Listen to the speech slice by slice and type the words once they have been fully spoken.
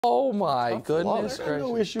Oh, my goodness. There's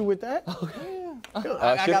no issue with that.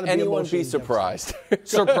 Okay. Should anyone be surprised?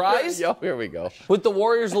 Surprised? Yo, here we go. With the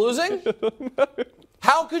Warriors losing?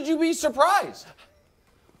 How could you be surprised?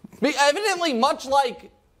 Evidently, much like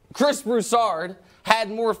Chris Broussard had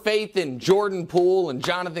more faith in Jordan Poole and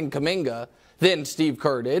Jonathan Kuminga than Steve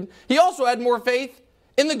Kerr did, he also had more faith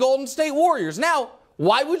in the Golden State Warriors. Now,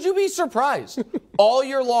 why would you be surprised? All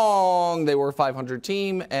year long, they were a 500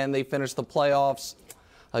 team, and they finished the playoffs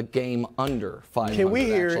a game under 500. Can we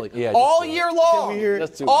hear actually. it? Yeah, all year long. Can we hear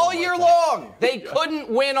it? All year long, they couldn't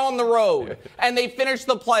win on the road, and they finished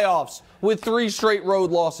the playoffs with 3 straight road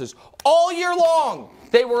losses. All year long,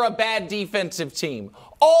 they were a bad defensive team.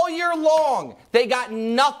 All year long, they got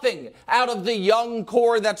nothing out of the young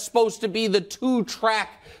core that's supposed to be the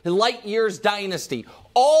 2-track light years dynasty.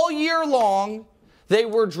 All year long, they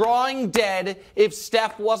were drawing dead if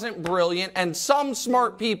Steph wasn't brilliant, and some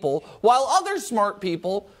smart people, while other smart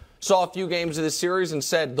people saw a few games of this series and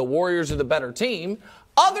said the Warriors are the better team,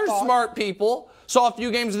 other smart people saw a few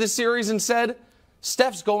games of this series and said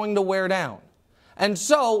Steph's going to wear down. And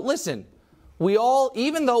so, listen, we all,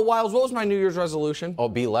 even though, Wildes, what was my New Year's resolution? Oh,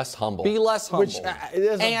 be less humble. Be less humble. Which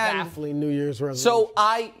is a baffling New Year's resolution. So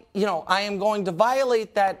I am going to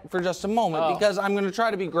violate that for just a moment because I'm going to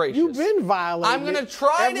try to be gracious. You've been violating. I'm going to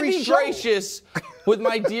try to be gracious with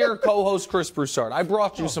my dear co-host Chris Broussard. I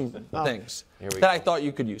brought you some things that I thought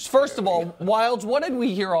you could use. First of all, Wildes, what did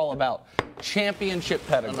we hear all about? Championship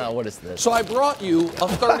pedigree. No, what is this? So I brought you a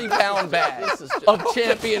 30-pound bag of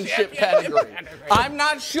championship pedigree. I'm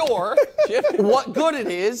not sure what good it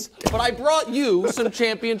is, but I brought you some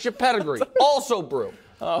championship pedigree. Also, Brew,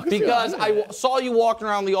 because I saw you walking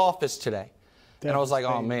around the office today, and I was like,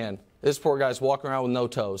 oh, man. This poor guy's walking around with no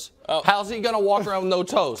toes. Oh. How's he going to walk around with no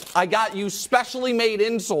toes? I got you specially made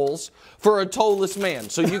insoles for a toeless man,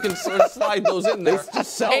 so you can slide those in there.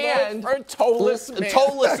 And for a toeless man.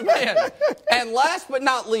 Toeless man. And last but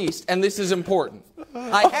not least, and this is important,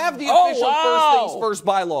 I have the official First Things First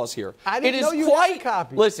bylaws here. I didn't know you had a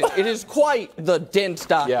copy. Listen, it is quite the dense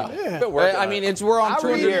document. Yeah. I mean, we're on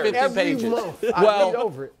 250 pages.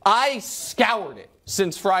 Well, I scoured it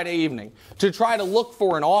since Friday evening to try to look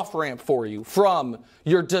for an off-ramp for you from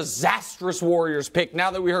your disastrous Warriors pick.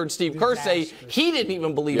 Now that we heard Steve Kerr say he didn't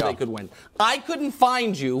even believe they could win. I couldn't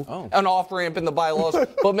find you an off-ramp in the bylaws,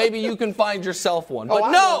 but maybe you can find yourself one.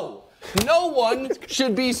 But no one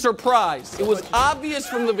should be surprised. It was obvious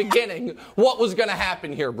from the beginning what was going to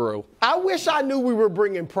happen here, Brew. I wish I knew we were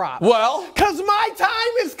bringing props. Well, because my time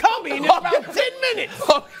is coming in about 10 minutes.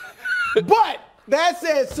 But that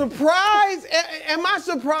said, surprise. Am I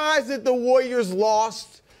surprised that the Warriors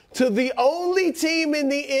lost to the only team in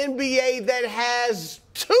the NBA that has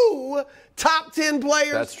 2 top 10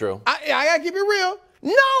 players? That's true. I gotta keep it real.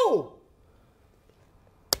 No.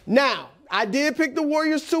 Now, I did pick the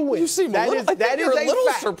Warriors to win. You seem a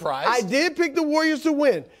little surprised. I did pick the Warriors to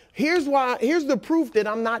win. Here's why. Here's the proof that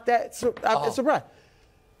I'm not that surprised.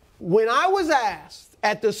 When I was asked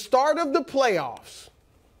at the start of the playoffs,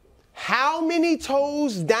 how many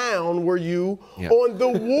toes down were you on the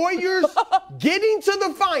Warriors getting to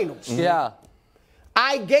the finals? Yeah.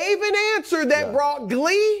 I gave an answer that brought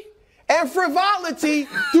glee and frivolity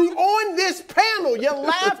on this panel. You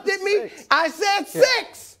laughed at me. I said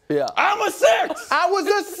 6. Yeah. I'm a 6. I was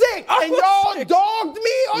a 6. And y'all dogged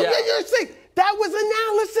me. Oh, yeah, you're 6. That was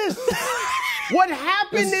analysis. What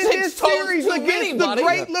happened in this series against the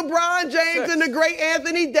great LeBron James and the great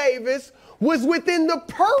Anthony Davis was within the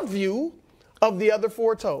purview of the other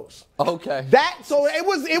 4 toes. Okay. So it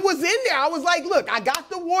was in there. I was like, look, I got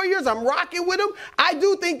the Warriors. I'm rocking with them. I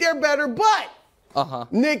do think they're better, but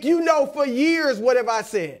Nick, you know, for years, what have I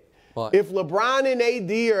said? What? If LeBron and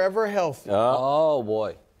AD are ever healthy, oh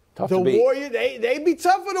boy, the Warriors, they be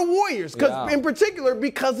tough for the Warriors, in particular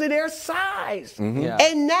because of their size.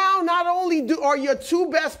 And now, not only are your 2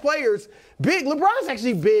 best players big, LeBron's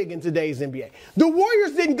actually big in today's NBA. The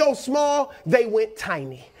Warriors didn't go small, they went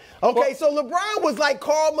tiny. Okay, so LeBron was like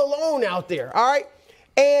Karl Malone out there, all right?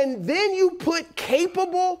 And then you put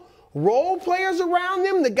capable role players around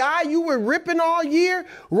them. The guy you were ripping all year,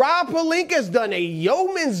 Rob Pelinka's done a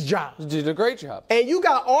yeoman's job. He did a great job. And you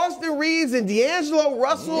got Austin Reeves and D'Angelo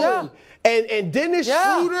Russell and Dennis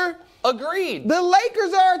Schroeder. Agreed. The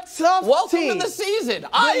Lakers are a tough team. Welcome to the season.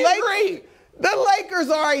 I agree. The Lakers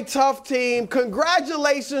are a tough team.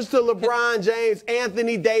 Congratulations to LeBron James,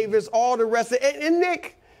 Anthony Davis, all the rest of it. And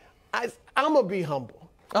Nick, I'm going to be humble.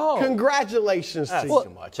 Congratulations to you. That's too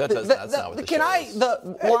much. That's not what the show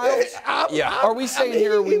is. Are we saying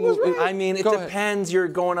here? I mean, it depends. You're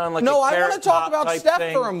going on like no, a I want to talk about Steph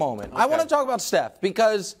thing. for a moment. Okay. I want to talk about Steph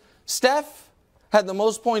because Steph had the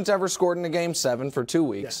most points ever scored in a Game 7 for 2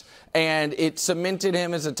 weeks. Yes. And it cemented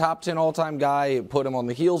him as a top 10 all-time guy. It put him on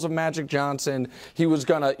the heels of Magic Johnson. He was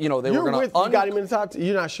going to, they were going to... You got him in the top 10?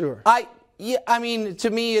 You're not sure? Yeah, I mean, to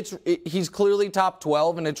me, he's clearly top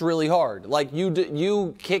 12, and it's really hard. Like,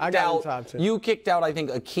 you kicked out, I think,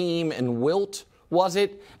 Akeem and Wilt, was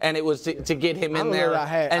it? And it was to get him in there.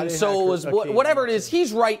 And so it was, whatever it is,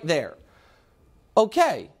 he's right there.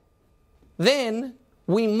 Okay. Then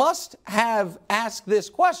we must have asked this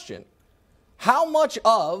question. How much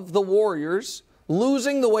of the Warriors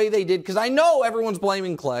losing the way they did, because I know everyone's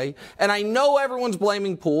blaming Clay, and I know everyone's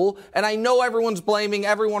blaming Poole, and I know everyone's blaming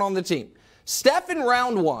everyone on the team. Steph in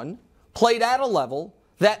round 1 played at a level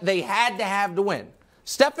that they had to have to win.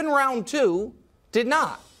 Steph in round 2 did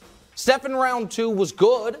not. Steph in round 2 was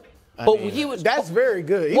good, but he was... That's very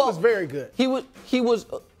good. He was very good. He was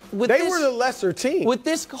with they were the lesser team. With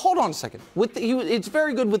this, hold on a second. It's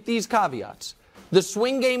very good with these caveats. The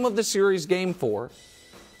swing game of the series, Game 4,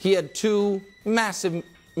 he had 2 massive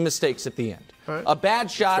mistakes at the end. Right. A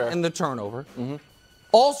bad shot and the turnover. Mm-hmm.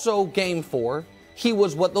 Also, Game 4, he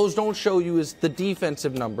was, what those don't show you is the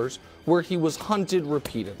defensive numbers, where he was hunted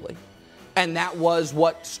repeatedly. And that was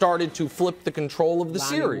what started to flip the control of the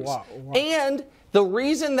series. Wow. And the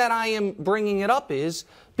reason that I am bringing it up is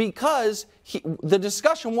because the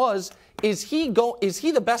discussion was, is he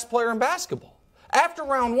the best player in basketball? After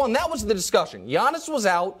round 1, that was the discussion. Giannis was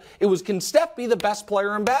out. It was, can Steph be the best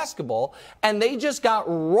player in basketball? And they just got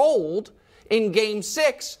rolled in Game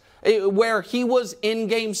 6, where he was in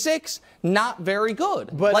Game 6 not very good.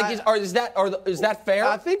 But like, is that fair?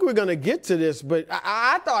 I think we're going to get to this, but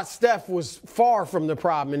I thought Steph was far from the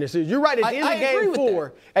problem in this series. You're right. At the end of Game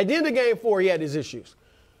 4, at the end of Game 4, he had his issues.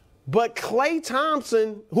 But Klay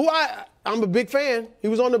Thompson, who I'm a big fan, he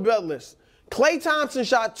was on the bet list. Klay Thompson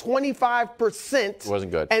shot 25%.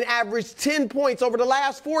 Wasn't good. And averaged 10 points over the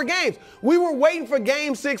last 4 games. We were waiting for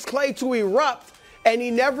Game 6 Klay to erupt, and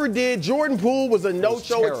he never did. Jordan Poole was a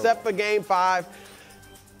no-show except for Game 5.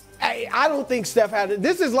 I don't think Steph had it.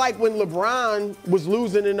 This is like when LeBron was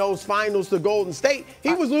losing in those finals to Golden State.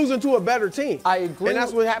 He was losing to a better team. I agree. And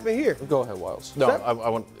that's what happened here. Go ahead, Wildes. No, I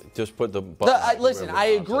want just put the button. Listen, I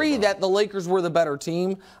agree that the Lakers were the better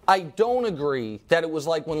team. I don't agree that it was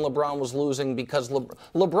like when LeBron was losing, because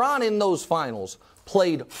LeBron in those finals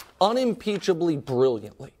played unimpeachably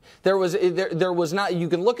brilliantly. There was not. You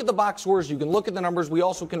can look at the box scores. You can look at the numbers. We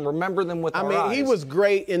also can remember them with our eyes. He was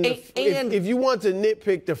great in the. If you want to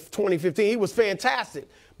nitpick the 2015, he was fantastic.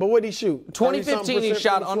 But what did he shoot? 2015, he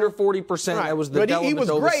shot under 40%. Right. That was the he was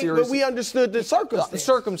great, series. but we understood the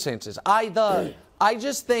circumstances. I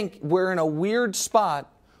just think we're in a weird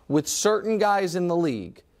spot with certain guys in the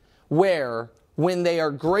league where, when they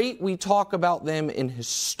are great, we talk about them in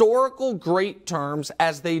historical great terms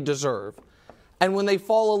as they deserve. And when they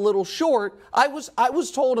fall a little short, I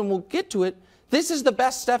was told, and we'll get to it, this is the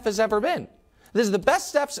best Steph has ever been. This is the best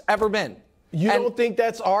Steph's ever been. You don't think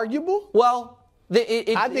that's arguable? Well,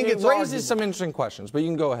 I think it raises arguable. Some interesting questions, but you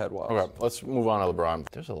can go ahead, Wildes. Okay, let's move on to LeBron.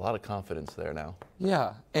 There's a lot of confidence there now.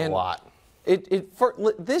 Yeah. And a lot. For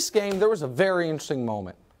this game, there was a very interesting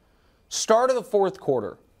moment. Start of the 4th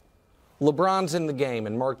quarter, LeBron's in the game,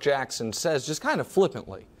 and Mark Jackson says, just kind of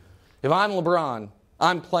flippantly, if I'm LeBron,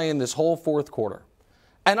 I'm playing this whole 4th quarter.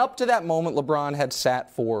 And up to that moment, LeBron had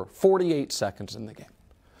sat for 48 seconds in the game.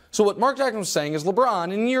 So what Mark Jackson was saying is,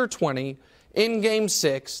 LeBron, in year 20, in Game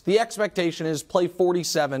 6, the expectation is play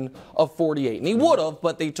 47 of 48. And he would have,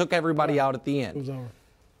 but they took everybody out at the end.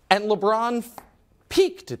 And LeBron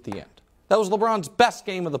peaked at the end. That was LeBron's best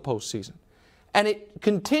game of the postseason. And it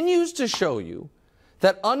continues to show you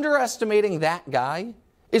that underestimating that guy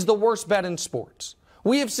is the worst bet in sports.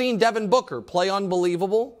 We have seen Devin Booker play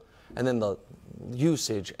unbelievable, and then the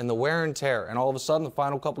usage and the wear and tear, and all of a sudden the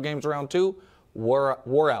final couple games of round 2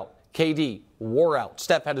 wore out. KD wore out.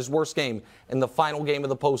 Steph had his worst game in the final game of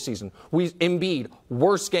the postseason. Embiid,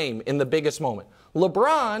 worst game in the biggest moment.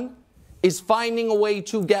 LeBron is finding a way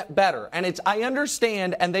to get better. And I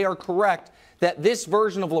understand, and they are correct, that this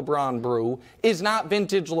version of LeBron, Brew, is not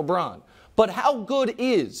vintage LeBron. But how good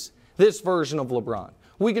is this version of LeBron?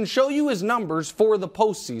 We can show you his numbers for the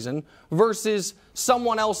postseason versus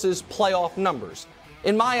someone else's playoff numbers.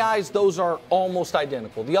 In my eyes, those are almost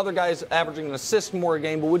identical. The other guy's averaging an assist more a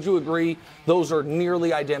game, but would you agree those are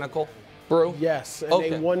nearly identical, Brew? Yes, and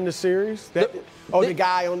they won the series? The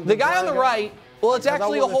guy on the right, well, it's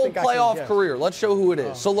actually a whole playoff career. Let's show who it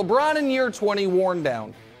is. So LeBron in year 20, worn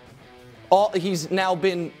down. He's now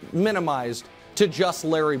been minimized to just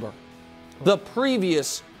Larry Bird, the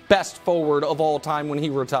previous best forward of all time when he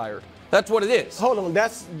retired. That's what it is. Hold on,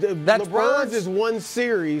 that's LeBron's Bird's. is one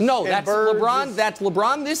series. No, that's LeBron. Is, that's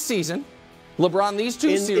LeBron this season. LeBron these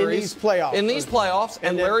two series. In these playoffs. In these playoffs,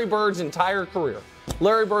 and Larry Bird's entire career.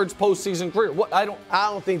 Larry Bird's postseason career. What I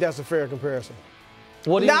don't think that's a fair comparison.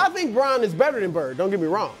 What do you I think Bron is better than Bird. Don't get me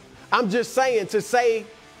wrong. I'm just saying to say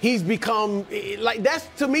he's become like that's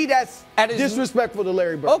to me that's disrespectful to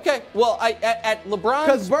Larry Bird. Okay, well at LeBron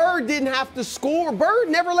because Bird didn't have to score. Bird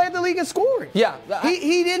never led the league in scoring. Yeah,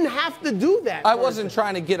 he didn't have to do that. I wasn't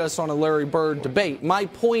trying to get us on a Larry Bird debate. My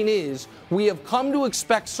point is we have come to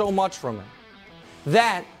expect so much from him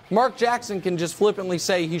that Mark Jackson can just flippantly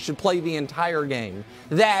say he should play the entire game.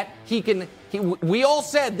 That we all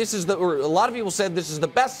said or a lot of people said this is the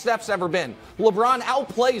best Steph's ever been. LeBron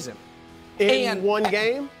outplays him. In one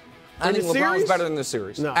game? I think LeBron's better than the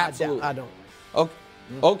series. No, absolutely. I don't.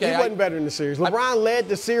 Okay. He wasn't better in the series. LeBron led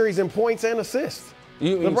the series in points and assists.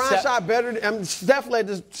 LeBron shot better. Steph led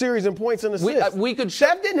the series in points and assists.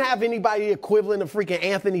 Steph didn't have anybody equivalent of freaking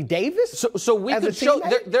Anthony Davis. So we could show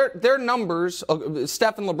their numbers.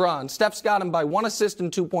 Steph and LeBron. Steph's got him by 1 assist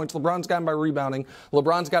and 2 points. LeBron's got him by rebounding.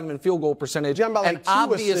 LeBron's got him in field goal percentage. By like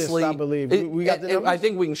 2 assists, I believe. We got the numbers? I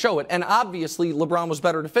think we can show it. And obviously, LeBron was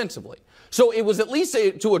better defensively. So it was at least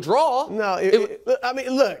to a draw. No, I mean,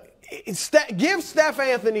 look. Give Steph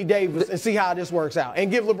Anthony Davis and see how this works out. And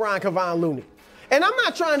give LeBron Kevon Looney. And I'm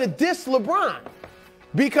not trying to diss LeBron.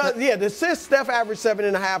 Because, the assists, Steph averaged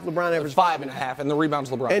 7.5, LeBron averaged 5.5, and the rebounds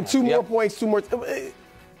LeBron. And 2 more points, 2 more.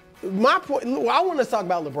 My point, I want to talk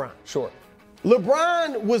about LeBron. Sure.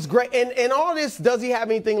 LeBron was great. And all this, does he have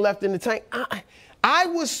anything left in the tank? I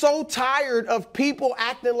was so tired of people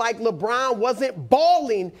acting like LeBron wasn't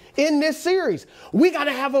balling in this series. We got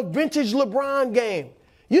to have a vintage LeBron game.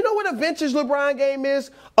 You know what a vintage LeBron game is?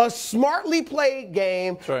 A smartly played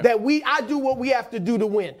game that I do what we have to do to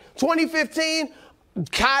win. 2015,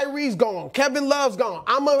 Kyrie's gone. Kevin Love's gone.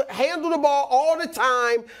 I'm going to handle the ball all the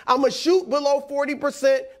time. I'm going to shoot below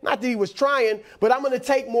 40%. Not that he was trying, but I'm going to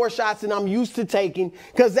take more shots than I'm used to taking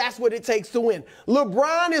because that's what it takes to win.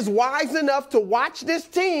 LeBron is wise enough to watch this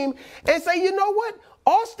team and say, you know what?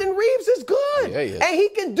 Austin Reeves is good. And he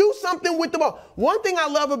can do something with the ball. One thing I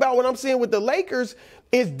love about what I'm seeing with the Lakers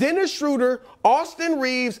is Dennis Schroeder, Austin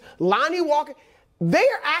Reeves, Lonnie Walker.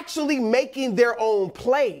 They're actually making their own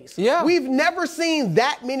plays. Yeah. We've never seen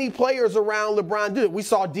that many players around LeBron do it. We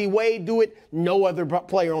saw D-Wade do it, no other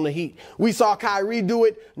player on the Heat. We saw Kyrie do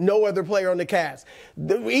it, no other player on the Cavs.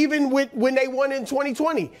 Even when they won in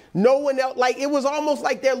 2020, no one else. Like, it was almost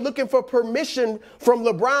like they're looking for permission from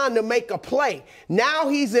LeBron to make a play. Now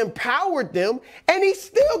he's empowered them, and he's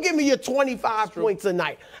still giving you 25 points a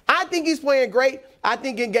night. I think he's playing great. I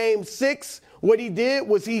think in Game 6, what he did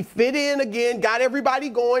was he fit in again, got everybody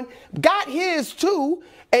going, got his too.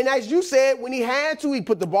 And as you said, when he had to, he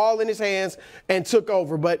put the ball in his hands and took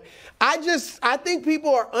over. But I think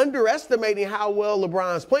people are underestimating how well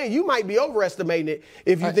LeBron's playing. You might be overestimating it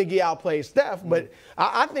if you think he outplays Steph, but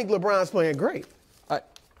I think LeBron's playing great.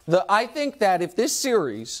 I think that if this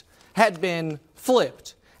series had been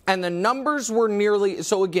flipped, and the numbers were nearly,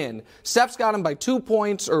 so again, Steph's got him by 2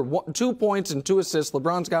 points, or 2 points and 2 assists.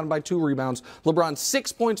 LeBron's got him by 2 rebounds. LeBron's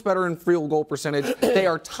 6 points better in field goal percentage. They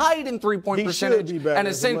are tied in three-point percentage and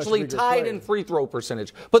essentially tied in free throw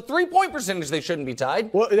percentage. But three-point percentage, they shouldn't be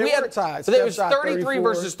tied. Well, they were tied. It was 33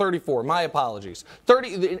 versus 34. My apologies.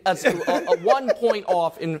 1 point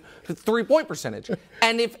off in three-point percentage.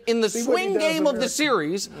 And if in the swing game of the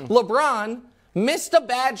series, LeBron missed a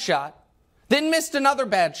bad shot, then missed another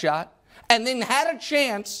bad shot, and then had a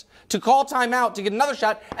chance to call timeout to get another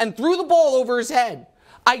shot and threw the ball over his head,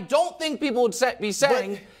 I don't think people would be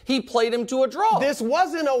saying he played him to a draw. This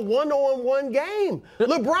wasn't a one-on-one game.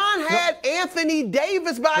 LeBron had Anthony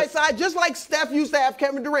Davis by his side, just like Steph used to have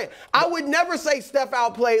Kevin Durant. I would never say Steph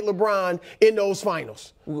outplayed LeBron in those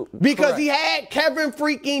finals because he had Kevin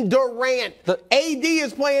freaking Durant. AD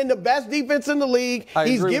is playing the best defense in the league.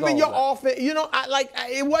 He's giving you offense. You know,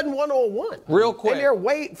 it wasn't one-on-one. Real quick. And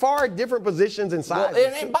they're far different positions and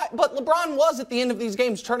sizes. But LeBron was, at the end of these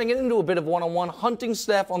games, turning it into a bit of one-on-one, hunting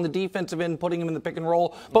Steph on the defensive end, putting him in the pick and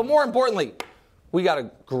roll. But more importantly, we got a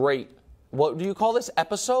great, what do you call this,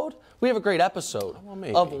 episode? We have a great episode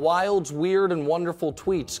of Wildes' weird and wonderful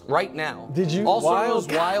tweets right now. Did you? Also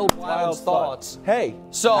Wildes thoughts. Hey,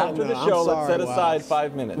 so after the show, let's set aside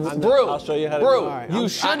 5 minutes. I'll show you how to do it. You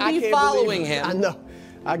should be following him. I know.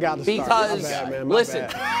 I got to start. Because, listen,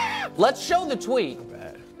 let's show the tweet.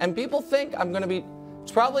 And people think I'm going to be,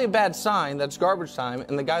 it's probably a bad sign that's garbage time,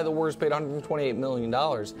 and the guy the Warriors paid $128 million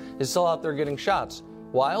is still out there getting shots.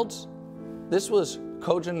 Wildes, this was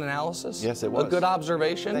cogent analysis. Yes, it was. A good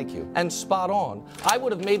observation. Thank you. And spot on. I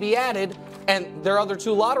would have maybe added, and their other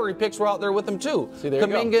 2 lottery picks were out there with them too. See, there you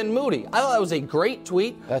go. Kuminga and Moody. I thought that was a great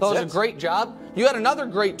tweet. I thought it was a great job. You had another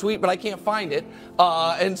great tweet, but I can't find it.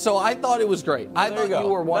 And so I thought it was great. I thought you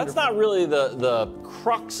were wonderful. That's not really the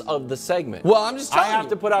crux of the segment. Well, I'm just telling you. I have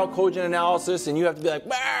to put out cogent analysis, and you have to be like,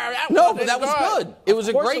 no, but that was good. It was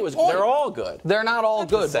a great point. They're all good. They're not all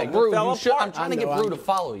good. But Brew, I'm trying to get Brew to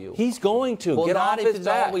follow you. He's going to. Well, get not off if his it's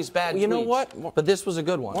back. always bad You know tweets. what? But this was a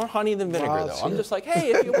good one. More honey than vinegar, though. I'm just like,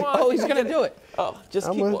 hey, if you want. Oh, he's going to do it. Oh, just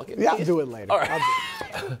keep looking. Yeah, I'll do it later. All right.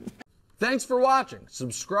 Thanks for watching.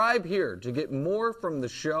 Subscribe here to get more from the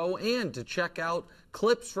show and to check out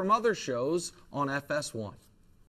clips from other shows on FS1.